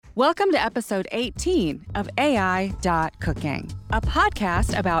Welcome to episode 18 of AI Cooking, a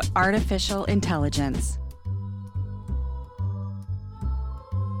podcast about artificial intelligence.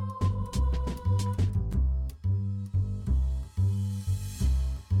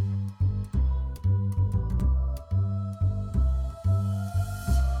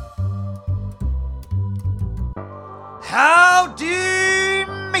 Howdy,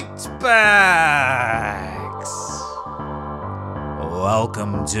 meatbags!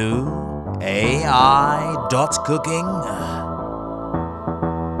 Welcome to AI Cooking,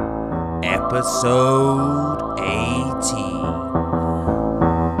 episode 18.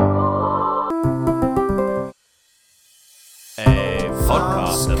 A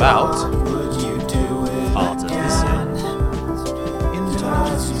podcast about artificial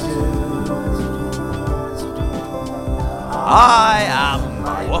intelligence. I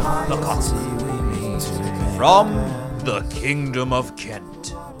am Wolf the Cotton from the Kingdom of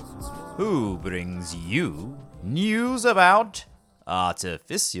Kent, who brings you news about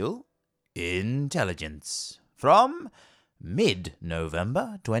artificial intelligence from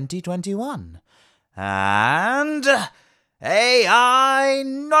mid-November 2021 and AI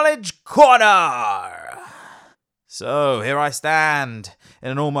Knowledge Corner. So here I stand in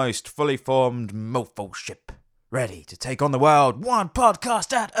an almost fully formed mofo ship, ready to take on the world one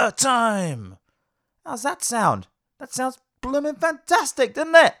podcast at a time. How's that sound? That sounds blooming fantastic,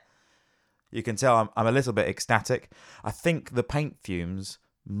 doesn't it? You can tell I'm a little bit ecstatic. I think the paint fumes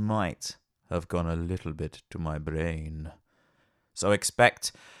might have gone a little bit to my brain. So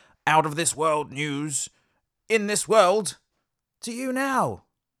expect out of this world news in this world to you now.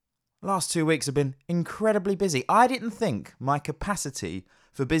 Last 2 weeks have been incredibly busy. I didn't think my capacity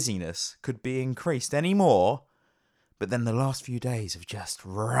for busyness could be increased any more. But then the last few days have just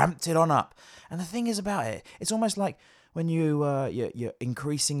ramped it on up. And the thing is about it, it's almost like when you're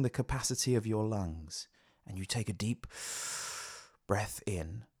increasing the capacity of your lungs and you take a deep breath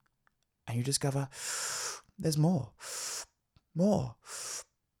in and you discover there's more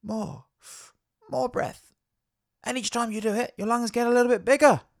breath. And each time you do it, your lungs get a little bit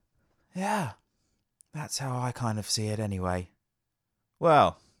bigger. Yeah, that's how I kind of see it anyway.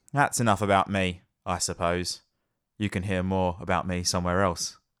 Well, that's enough about me, I suppose. You can hear more about me somewhere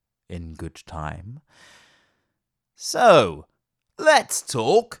else in good time. So, let's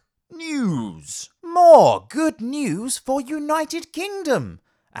talk news. More good news for United Kingdom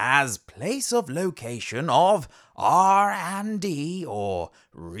as place of location of R&D or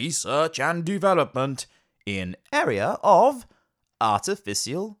research and development in area of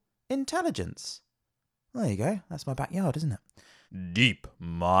artificial intelligence. There you go. That's my backyard, isn't it?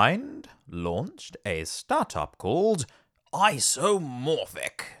 DeepMind launched a startup called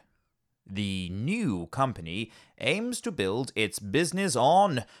Isomorphic. The new company aims to build its business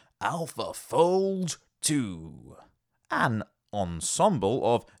on AlphaFold 2, an ensemble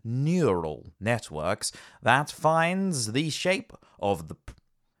of neural networks that finds the shape of the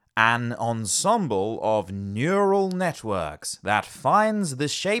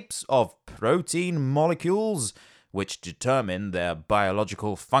shapes of protein molecules which determine their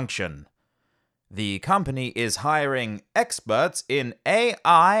biological function. The company is hiring experts in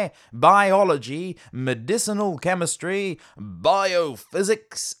AI, biology, medicinal chemistry,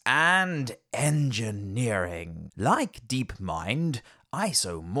 biophysics, and engineering. Like DeepMind,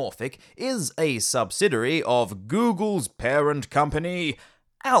 Isomorphic is a subsidiary of Google's parent company,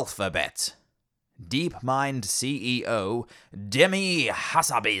 Alphabet. DeepMind CEO Demi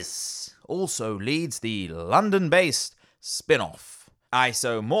Hassabis also leads the London-based spin-off.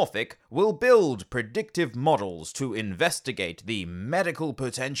 Isomorphic will build predictive models to investigate the medical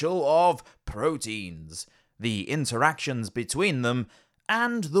potential of proteins, the interactions between them,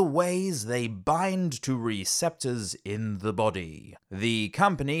 and the ways they bind to receptors in the body. The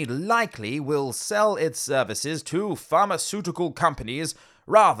company likely will sell its services to pharmaceutical companies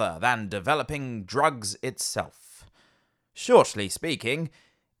rather than developing drugs itself. Shortly speaking,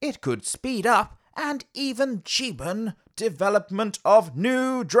 it could speed up and even cheapen development of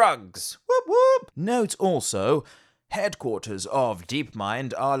new drugs. Whoop whoop! Note also, headquarters of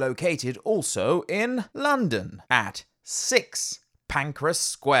DeepMind are located also in London at 6 Pancras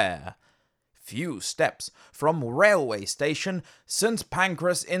Square. Few steps from railway station St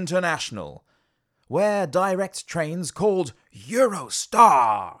Pancras International, where direct trains called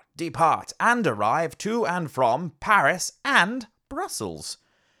Eurostar depart and arrive to and from Paris and Brussels.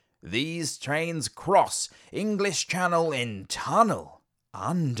 These trains cross English Channel in tunnel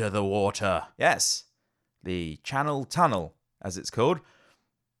under the water. Yes, the Channel Tunnel, as it's called.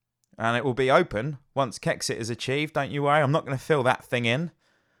 And it will be open once Kexit is achieved, don't you worry. I'm not going to fill that thing in.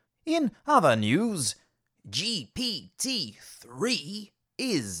 In other news, GPT-3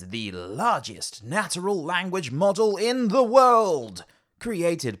 is the largest natural language model in the world,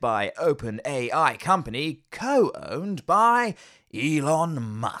 created by OpenAI company co-owned by Elon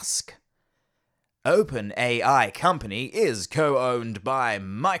Musk. OpenAI company is co-owned by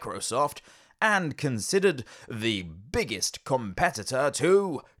Microsoft and considered the biggest competitor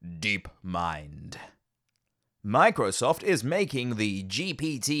to DeepMind. Microsoft is making the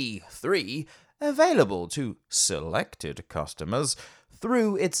GPT-3 available to selected customers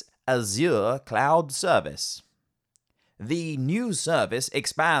through its Azure cloud service. The new service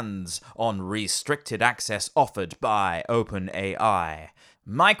expands on restricted access offered by OpenAI.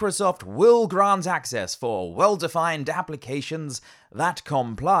 Microsoft will grant access for well-defined applications that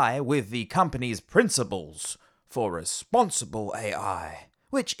comply with the company's principles for responsible AI,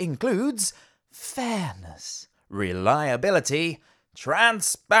 which includes fairness, reliability,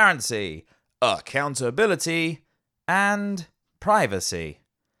 transparency, accountability, and privacy.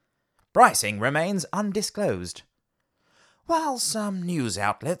 Pricing remains undisclosed. While some news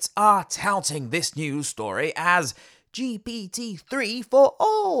outlets are touting this news story as GPT-3 for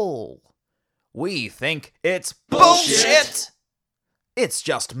all, we think it's bullshit! It's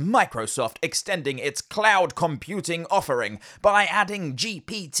just Microsoft extending its cloud computing offering by adding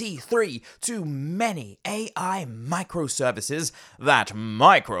GPT-3 to many AI microservices that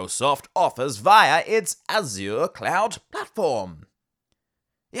Microsoft offers via its Azure cloud platform.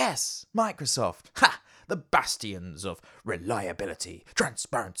 Yes, Microsoft. Ha! The bastions of reliability,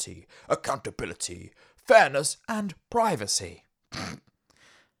 transparency, accountability, fairness, and privacy.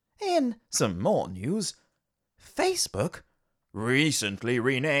 In some more news, Facebook, recently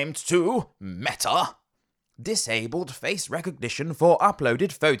renamed to Meta, disabled face recognition for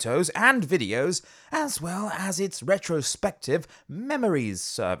uploaded photos and videos, as well as its retrospective memories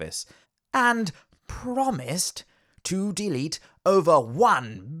service, and promised to delete over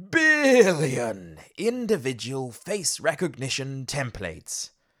 1 billion individual face recognition templates.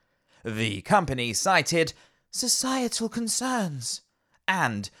 The company cited societal concerns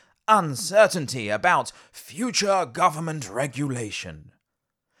and uncertainty about future government regulation.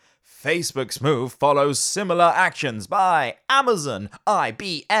 Facebook's move follows similar actions by Amazon,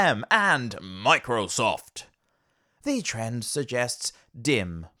 IBM, and Microsoft. The trend suggests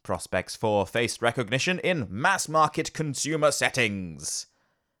dim prospects for face recognition in mass-market consumer settings.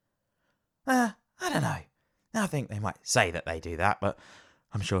 I don't know. I think they might say that they do that, but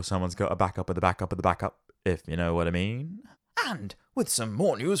I'm sure someone's got a backup of the backup of the backup, if you know what I mean. And with some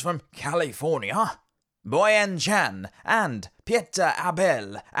more news from California, Boyan Chan and Pieter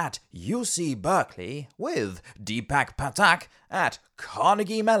Abel at UC Berkeley with Deepak Pathak at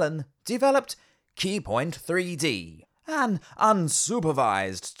Carnegie Mellon developed Keypoint 3D, an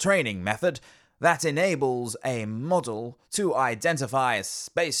unsupervised training method that enables a model to identify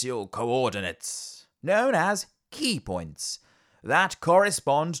spatial coordinates, known as keypoints, that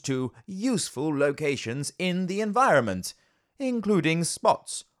correspond to useful locations in the environment, including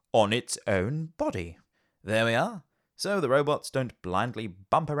spots on its own body. There we are. So the robots don't blindly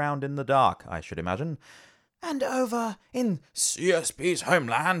bump around in the dark, I should imagine. And over in CSP's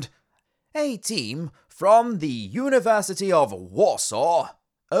homeland, a team from the University of Warsaw,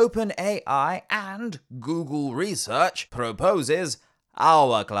 OpenAI, and Google Research proposes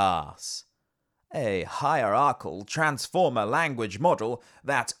Hourglass, a hierarchical transformer language model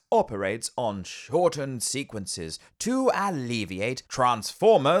that operates on shortened sequences to alleviate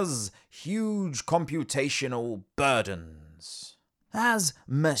transformers' huge computational burdens. As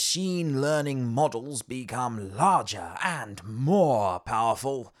machine learning models become larger and more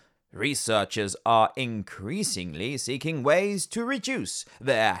powerful, researchers are increasingly seeking ways to reduce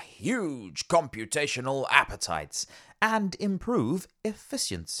their huge computational appetites and improve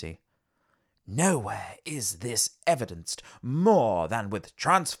efficiency. Nowhere is this evidenced more than with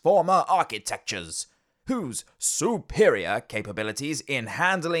transformer architectures, whose superior capabilities in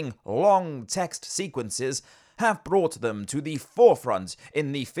handling long text sequences have brought them to the forefront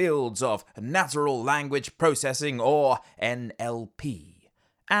in the fields of natural language processing, or NLP,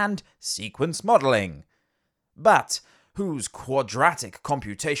 and sequence modeling, but whose quadratic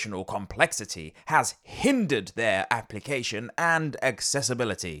computational complexity has hindered their application and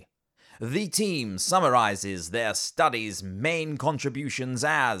accessibility. The team summarizes their study's main contributions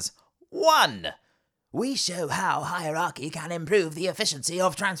as 1. We show how hierarchy can improve the efficiency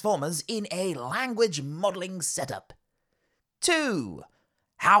of transformers in a language modeling setup. 2.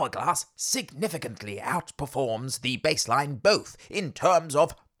 Hourglass significantly outperforms the baseline both in terms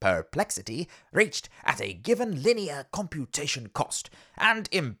of perplexity reached at a given linear computation cost and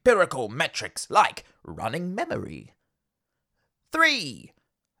empirical metrics like running memory. 3.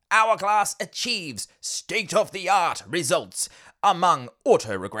 Hourglass achieves state-of-the-art results among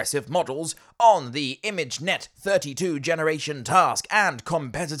autoregressive models on the ImageNet 32 generation task and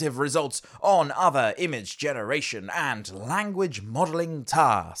competitive results on other image generation and language modeling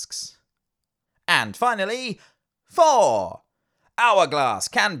tasks. And finally, 4. Hourglass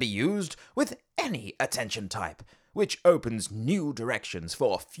can be used with any attention type, which opens new directions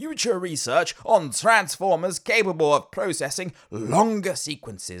for future research on transformers capable of processing longer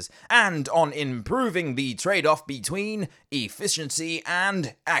sequences and on improving the trade-off between efficiency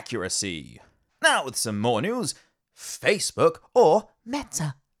and accuracy. Now with some more news, Facebook, or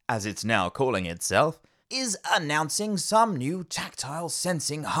Meta, as it's now calling itself, is announcing some new tactile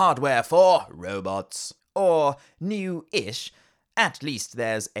sensing hardware for robots. Or new-ish. At least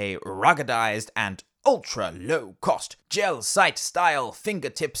there's a ruggedized and ultra-low-cost gel-sight-style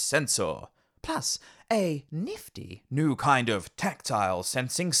fingertip sensor, plus a nifty new kind of tactile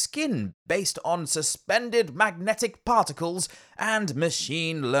sensing skin based on suspended magnetic particles and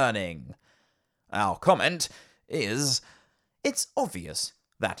machine learning. Our comment is, it's obvious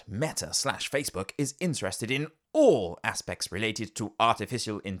that Meta/Facebook is interested in all aspects related to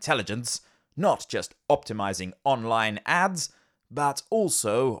artificial intelligence, not just optimizing online ads, but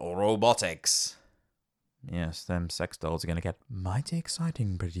also robotics. Yes, them sex dolls are going to get mighty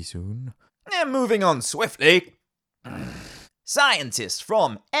exciting pretty soon. And moving on swiftly, scientists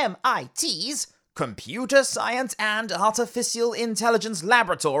from MIT's Computer Science and Artificial Intelligence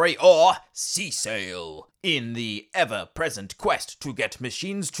Laboratory, or CSAIL, in the ever-present quest to get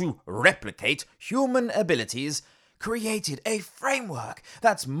machines to replicate human abilities, created a framework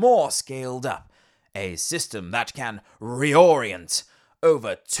that's more scaled up, a system that can reorient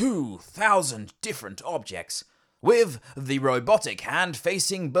over 2,000 different objects, with the robotic hand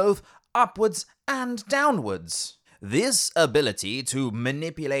facing both upwards and downwards. This ability to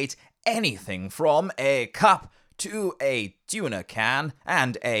manipulate anything from a cup to a tuna can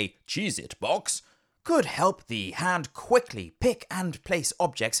and a Cheez-It box could help the hand quickly pick and place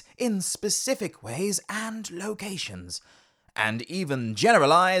objects in specific ways and locations, and even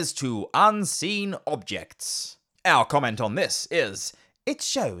generalize to unseen objects. Our comment on this is, it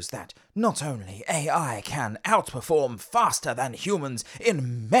shows that not only AI can outperform faster than humans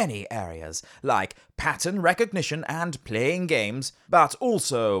in many areas, like pattern recognition and playing games, but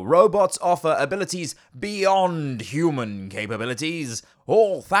also robots offer abilities beyond human capabilities,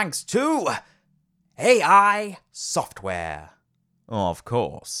 all thanks to AI software. Of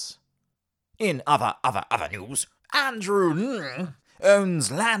course. In other news, Andrew Ng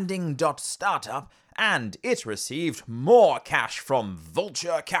owns Landing.Startup, and it received more cash from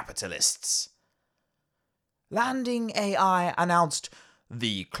vulture capitalists. Landing AI announced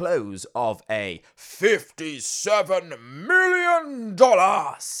the close of a $57 million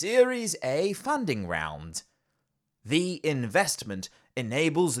Series A funding round. The investment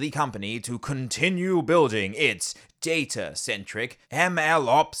enables the company to continue building its data-centric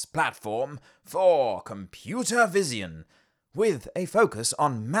MLOps platform for computer vision, with a focus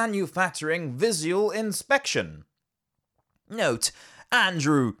on manufacturing visual inspection. Note,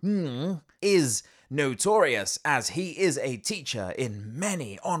 Andrew Ng is notorious as he is a teacher in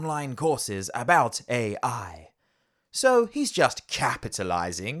many online courses about AI, so he's just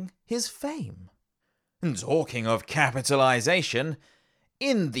capitalizing his fame. And talking of capitalization,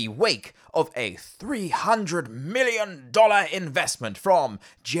 in the wake of a $300 million investment from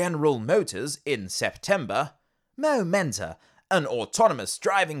General Motors in September, Momenta, an autonomous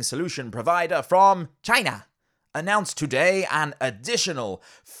driving solution provider from China, announced today an additional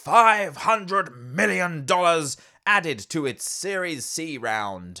 $500 million added to its Series C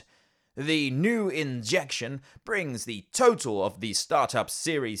round. The new injection brings the total of the startup's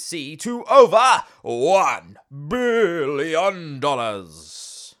Series C to over $1 billion.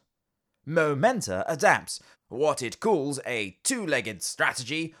 Momenta adapts what it calls a two-legged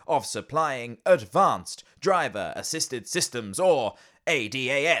strategy of supplying advanced driver-assisted systems, or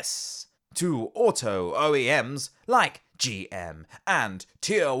ADAS, to auto OEMs like GM and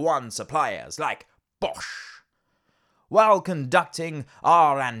Tier 1 suppliers like Bosch, while conducting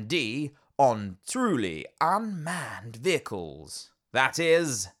R&D on truly unmanned vehicles. That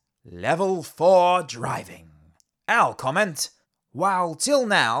is, Level 4 driving. Our comment: while till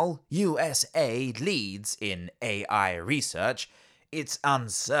now USA leads in AI research, it's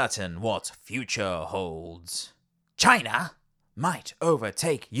uncertain what future holds. China might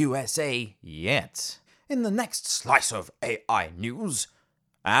overtake USA yet. In the next slice of AI news,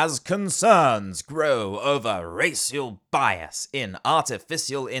 As concerns grow over racial bias in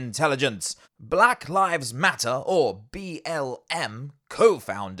artificial intelligence, Black Lives Matter, or BLM,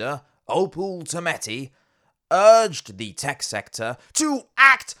 co-founder Opal Tometi urged the tech sector to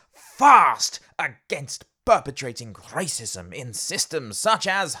act fast against perpetrating racism in systems such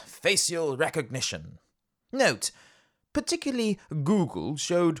as facial recognition. Note, particularly Google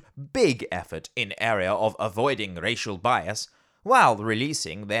showed big effort in area of avoiding racial bias while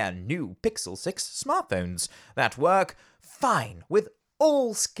releasing their new Pixel 6 smartphones that work fine with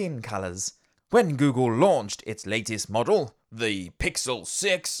all skin colors. When Google launched its latest model, the Pixel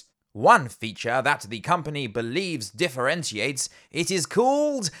 6, one feature that the company believes differentiates it is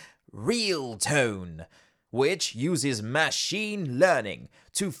called Real Tone, which uses machine learning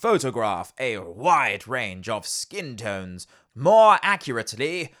to photograph a wide range of skin tones more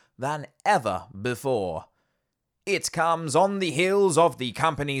accurately than ever before. It comes on the heels of the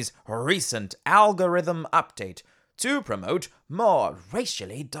company's recent algorithm update to promote more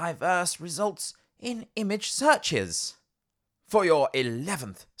racially diverse results in image searches. For your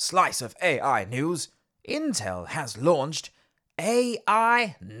 11th slice of AI news, Intel has launched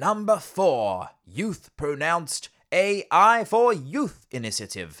AI Number 4, Youth Pronounced AI for Youth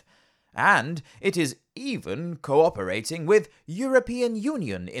initiative, and it is even cooperating with European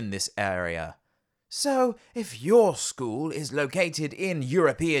Union in this area. So, if your school is located in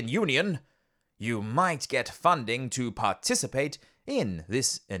European Union, you might get funding to participate in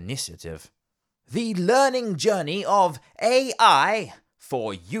this initiative. The learning journey of AI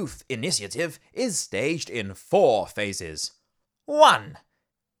for Youth initiative is staged in 4 phases. 1.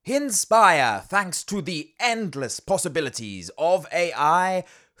 Inspire thanks to the endless possibilities of AI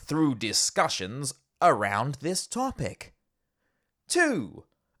through discussions around this topic. 2.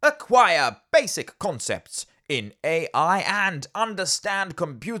 Acquire basic concepts in AI and understand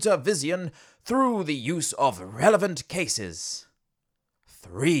computer vision through the use of relevant cases.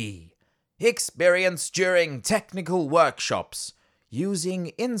 3. Experience during technical workshops, using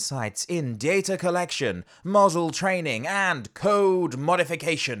insights in data collection, model training, and code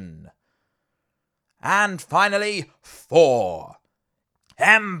modification. And finally, 4.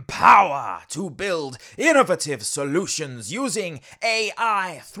 Empower to build innovative solutions using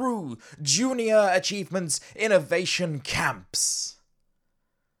AI through Junior Achievements Innovation Camps.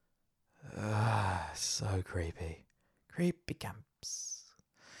 So creepy. Creepy camps.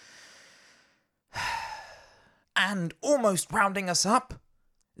 And almost rounding us up,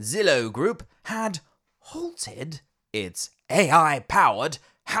 Zillow Group had halted its AI-powered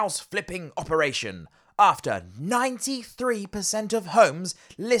house-flipping operation after 93% of homes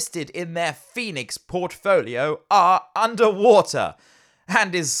listed in their Phoenix portfolio are underwater,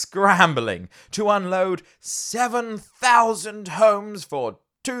 and is scrambling to unload 7,000 homes for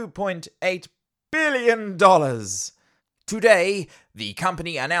 $2.8 billion. Today, the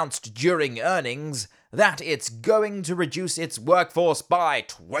company announced during earnings that it's going to reduce its workforce by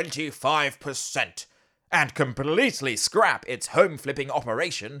 25% and completely scrap its home flipping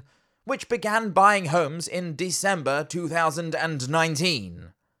operation, which began buying homes in December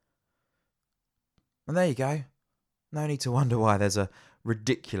 2019. And there you go. No need to wonder why there's a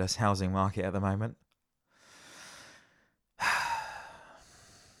ridiculous housing market at the moment. I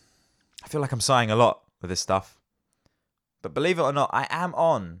feel like I'm sighing a lot with this stuff. But believe it or not, I am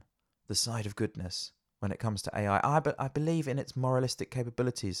on the side of goodness when it comes to AI. I believe in its moralistic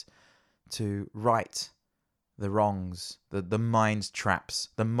capabilities to right the wrongs, the mind traps,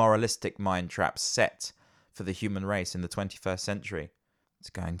 the moralistic mind traps set for the human race in the 21st century. It's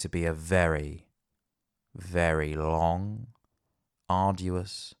going to be a very, very long,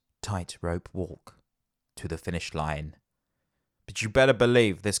 arduous, tightrope walk to the finish line. But you better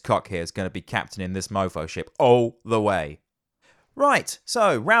believe this cock here is going to be captaining this mofo ship all the way. Right,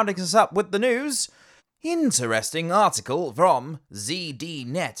 so rounding us up with the news, interesting article from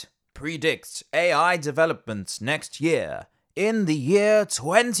ZDNet predicts AI developments next year. In the year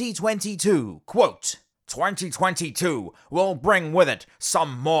 2022, quote, 2022 will bring with it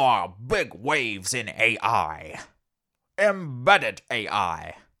some more big waves in AI. Embedded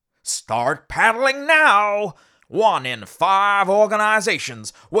AI. Start paddling now! 1 in 5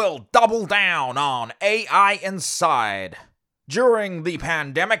 organizations will double down on AI inside. During the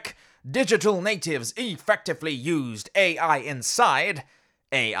pandemic, digital natives effectively used AI inside,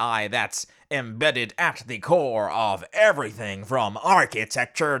 AI that's embedded at the core of everything from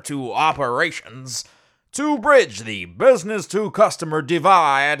architecture to operations, to bridge the business-to-customer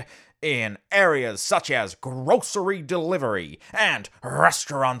divide in areas such as grocery delivery and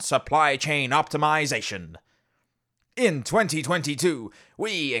restaurant supply chain optimization. In 2022,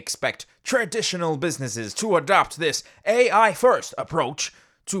 we expect traditional businesses to adopt this AI-first approach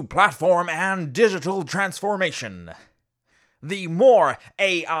to platform and digital transformation. The more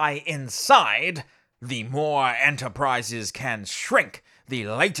AI inside, the more enterprises can shrink the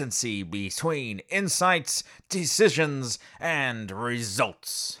latency between insights, decisions, and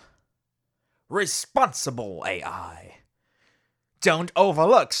results. Responsible AI. Don't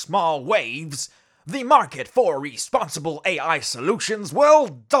overlook small waves. The market for responsible AI solutions will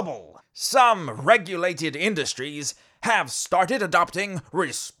double. Some regulated industries have started adopting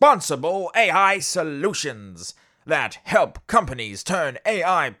responsible AI solutions that help companies turn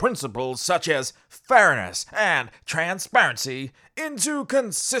AI principles such as fairness and transparency into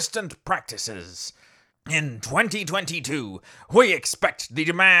consistent practices. In 2022, we expect the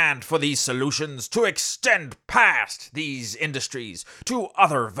demand for these solutions to extend past these industries to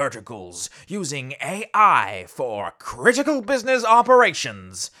other verticals using AI for critical business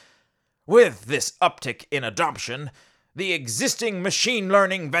operations. With this uptick in adoption, the existing machine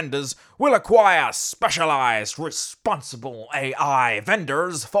learning vendors will acquire specialized responsible AI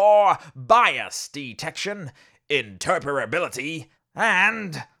vendors for bias detection, interpretability,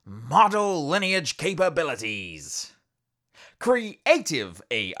 and model lineage capabilities. Creative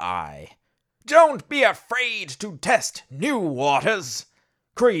AI. Don't be afraid to test new waters.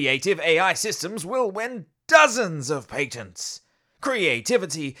 Creative AI systems will win dozens of patents.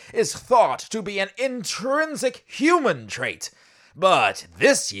 Creativity is thought to be an intrinsic human trait, but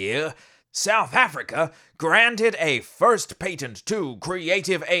this year, South Africa granted a first patent to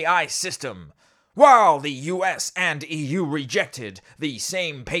creative AI system, while the US and EU rejected the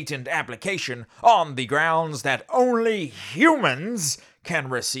same patent application on the grounds that only humans can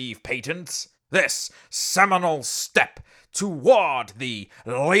receive patents. This seminal step toward the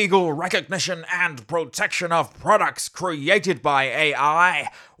legal recognition and protection of products created by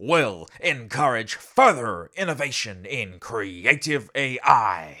AI will encourage further innovation in creative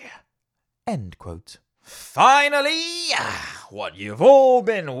AI. End quote. Finally, what you've all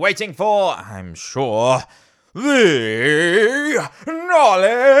been waiting for, I'm sure, the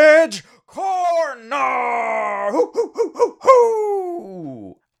Knowledge Corner!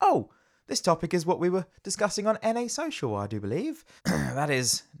 Oh, this topic is what we were discussing on NA Social, I do believe. That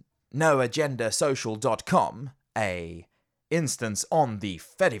is noagendasocial.com, a instance on the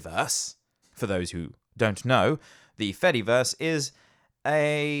Fediverse. For those who don't know, the Fediverse is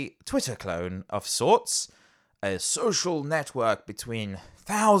a Twitter clone of sorts, a social network between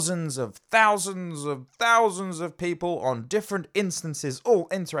thousands of people on different instances, all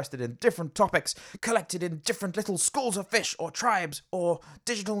interested in different topics, collected in different little schools of fish or tribes or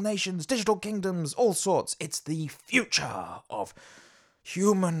digital nations, digital kingdoms, all sorts. It's the future of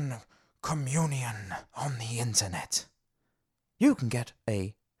human communion on the internet. You can get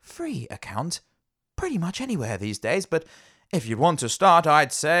a free account pretty much anywhere these days, but if you want to start,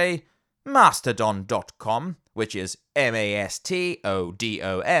 I'd say Mastodon.com, which is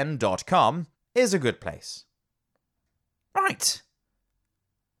Mastodon.com, is a good place. Right.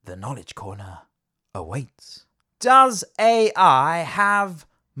 The Knowledge Corner awaits. Does AI have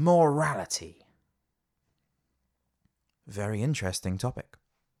morality? Very interesting topic.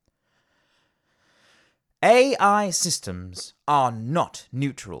 AI systems are not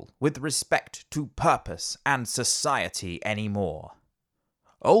neutral with respect to purpose and society anymore.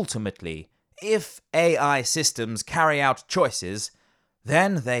 Ultimately, if AI systems carry out choices,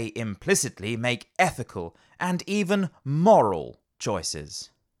 then they implicitly make ethical and even moral choices.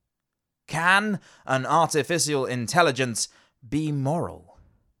 Can an artificial intelligence be moral?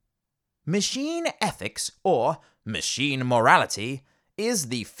 Machine ethics, or machine morality, is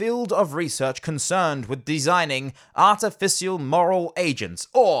the field of research concerned with designing artificial moral agents,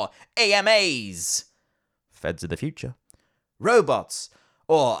 or AMAs. Feds of the future. Robots,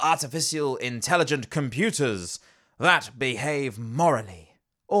 or artificial intelligent computers that behave morally,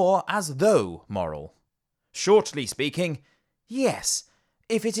 or as though moral. Shortly speaking, yes,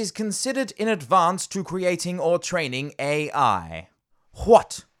 if it is considered in advance to creating or training AI.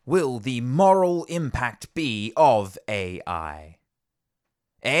 What will the moral impact be of AI?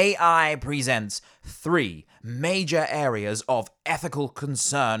 AI presents three major areas of ethical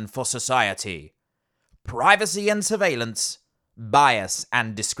concern for society: privacy and surveillance, bias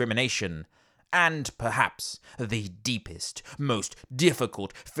and discrimination, and perhaps the deepest, most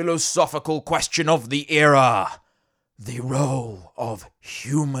difficult philosophical question of the era: the role of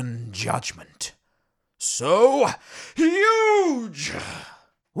human judgment. So huge!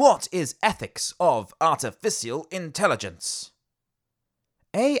 What is ethics of artificial intelligence?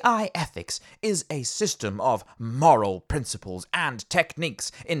 AI ethics is a system of moral principles and techniques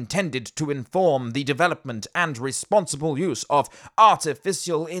intended to inform the development and responsible use of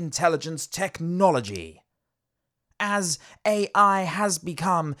artificial intelligence technology. As AI has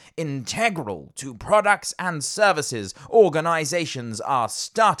become integral to products and services organizations are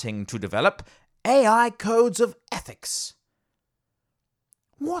starting to develop AI codes of ethics.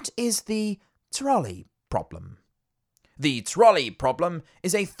 What is the trolley problem? The trolley problem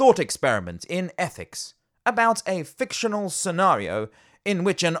is a thought experiment in ethics about a fictional scenario in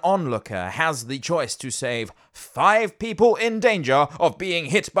which an onlooker has the choice to save 5 people in danger of being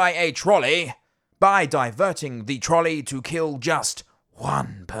hit by a trolley by diverting the trolley to kill just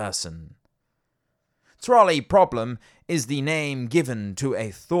 1 person. Trolley problem is the name given to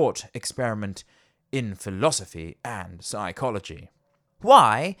a thought experiment in philosophy and psychology.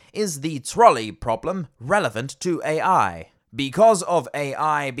 Why is the trolley problem relevant to AI? Because of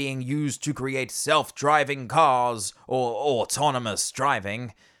AI being used to create self-driving cars or autonomous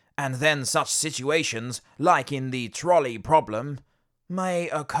driving, and then such situations, like in the trolley problem, may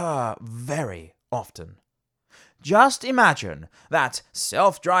occur very often. Just imagine that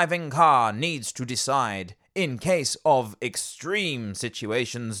self-driving car needs to decide, in case of extreme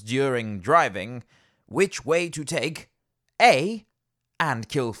situations during driving, which way to take: A, and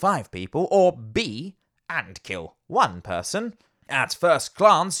kill 5 people, or B, and kill 1 person. At first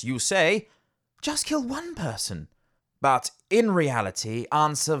glance, you say, just kill 1 person. But in reality,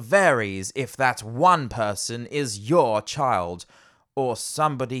 answer varies if that 1 person is your child, or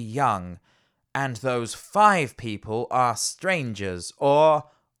somebody young, and those 5 people are strangers, or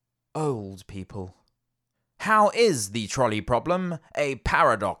old people. How is the trolley problem a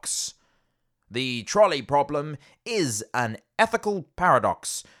paradox? The trolley problem is an ethical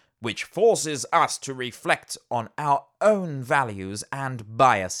paradox which forces us to reflect on our own values and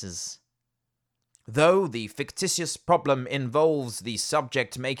biases. Though the fictitious problem involves the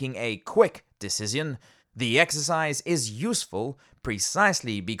subject making a quick decision, the exercise is useful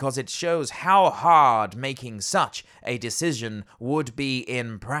precisely because it shows how hard making such a decision would be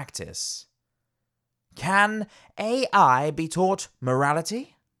in practice. Can AI be taught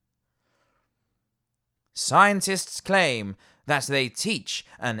morality? Scientists claim that they teach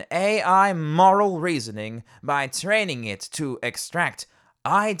an AI moral reasoning by training it to extract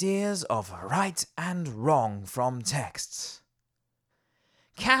ideas of right and wrong from texts.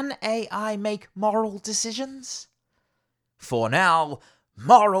 Can AI make moral decisions? For now,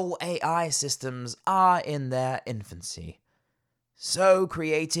 moral AI systems are in their infancy. So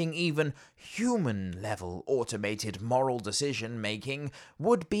creating even human-level automated moral decision-making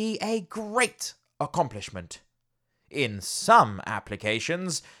would be a great accomplishment. In some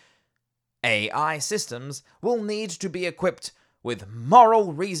applications, AI systems will need to be equipped with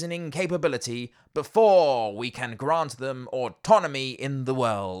moral reasoning capability before we can grant them autonomy in the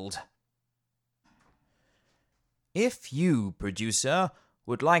world. If you, producer,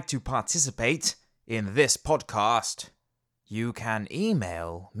 would like to participate in this podcast, you can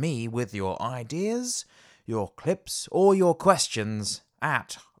email me with your ideas, your clips, or your questions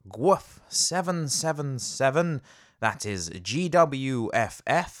at gwuff777, that is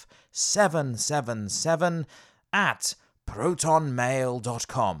GWFF777 at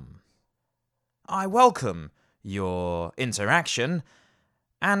protonmail.com. I welcome your interaction,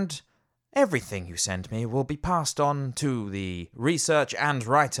 and everything you send me will be passed on to the research and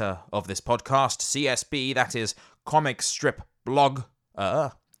writer of this podcast, CSB, that is Comic Strip Blogger,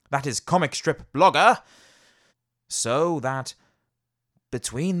 so that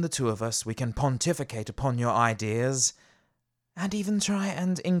between the two of us we can pontificate upon your ideas and even try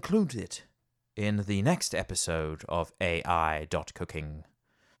and include it in the next episode of AI.cooking.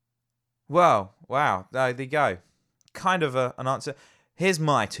 Well, wow, there you go. Kind of an answer. Here's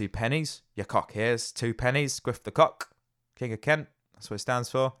my 2 pennies. Your cock here's 2 pennies. Gwyff the Cock, King of Kent. That's what it stands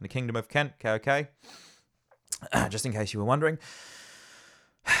for. In the Kingdom of Kent, KOK. Just in case you were wondering.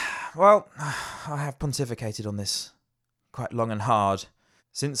 Well, I have pontificated on this quite long and hard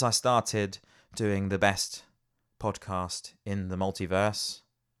since I started doing the best podcast in the multiverse.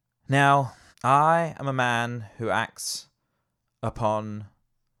 Now, I am a man who acts upon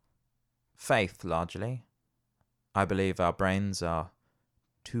faith largely. I believe our brains are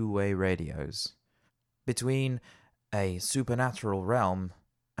 2-way radios between a supernatural realm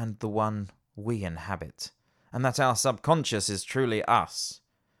and the one we inhabit, and that our subconscious is truly us,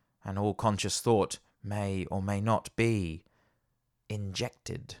 and all conscious thought may or may not be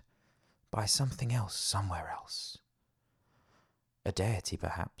injected by something else somewhere else. A deity,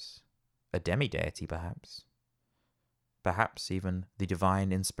 perhaps. A demi-deity, perhaps. perhaps even the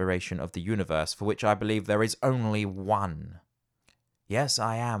divine inspiration of the universe, for which I believe there is only one. Yes,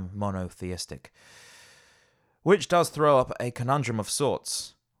 I am monotheistic, which does throw up a conundrum of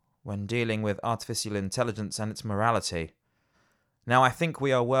sorts when dealing with artificial intelligence and its morality. Now, I think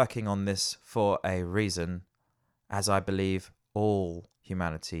we are working on this for a reason, as I believe all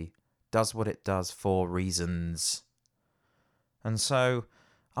humanity does what it does for reasons. And so,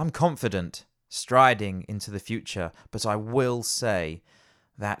 I'm confident, striding into the future, but I will say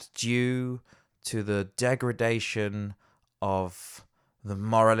that due to the degradation of the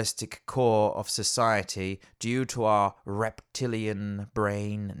moralistic core of society, due to our reptilian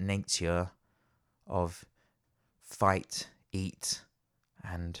brain nature of fight, eat,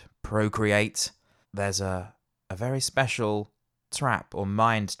 and procreate, there's a very special trap or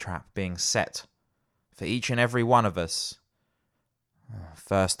mind trap being set for each and every one of us.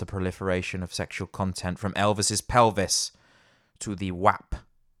 First, the proliferation of sexual content from Elvis's pelvis to the WAP.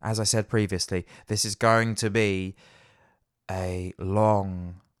 As I said previously, this is going to be a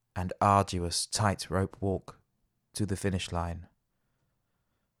long and arduous tightrope walk to the finish line.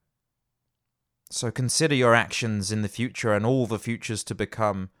 So consider your actions in the future and all the futures to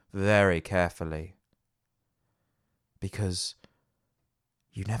become very carefully. Because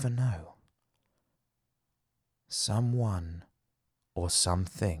you never know. Someone or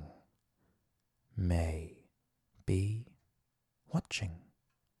something may be watching.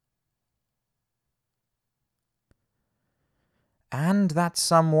 And that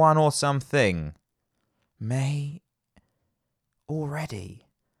someone or something may already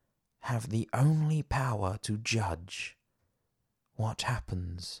have the only power to judge what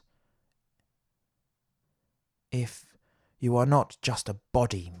happens if you are not just a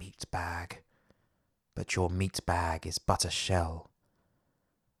body meat bag, but your meat bag is but a shell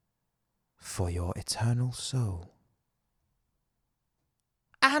for your eternal soul.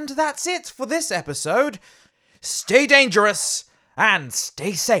 And that's it for this episode. Stay dangerous and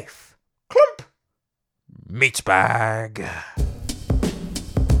stay safe. Clump! Meat bag.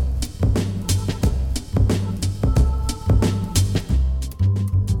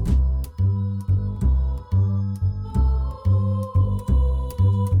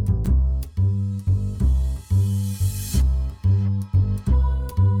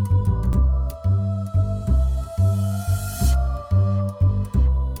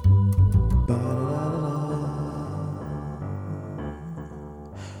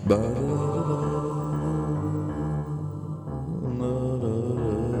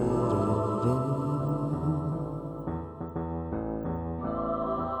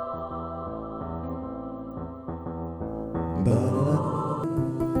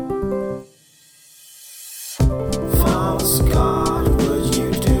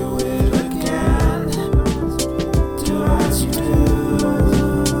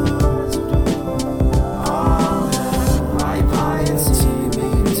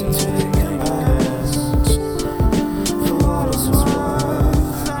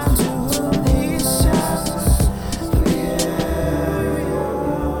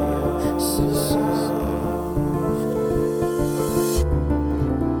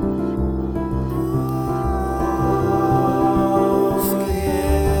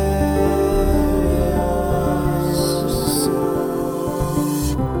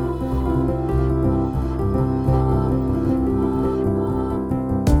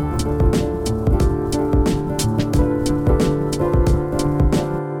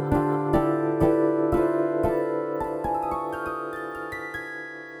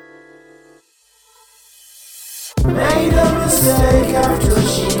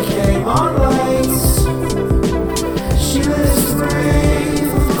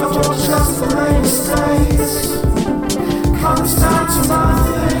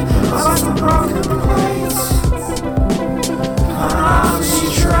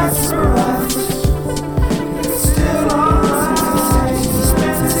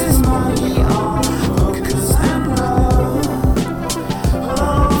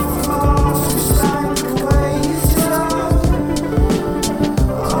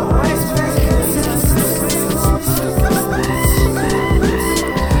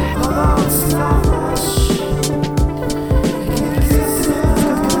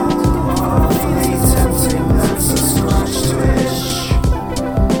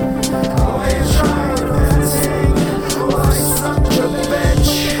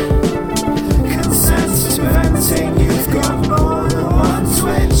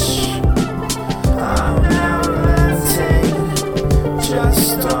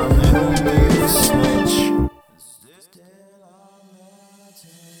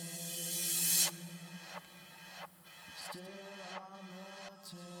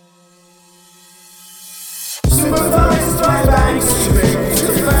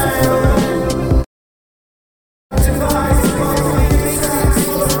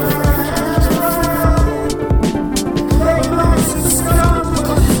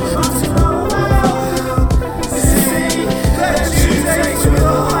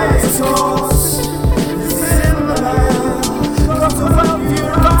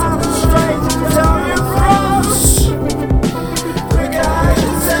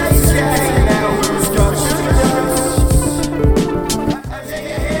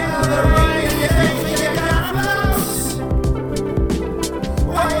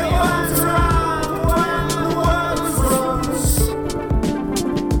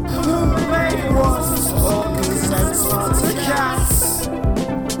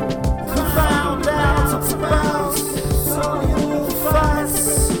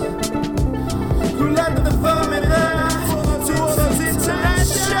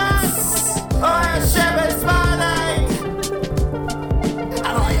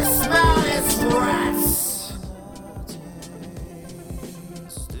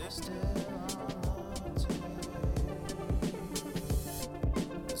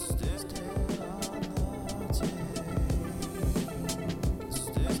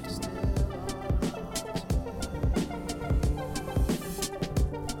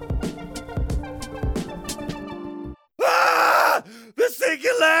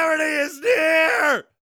 singularity is near!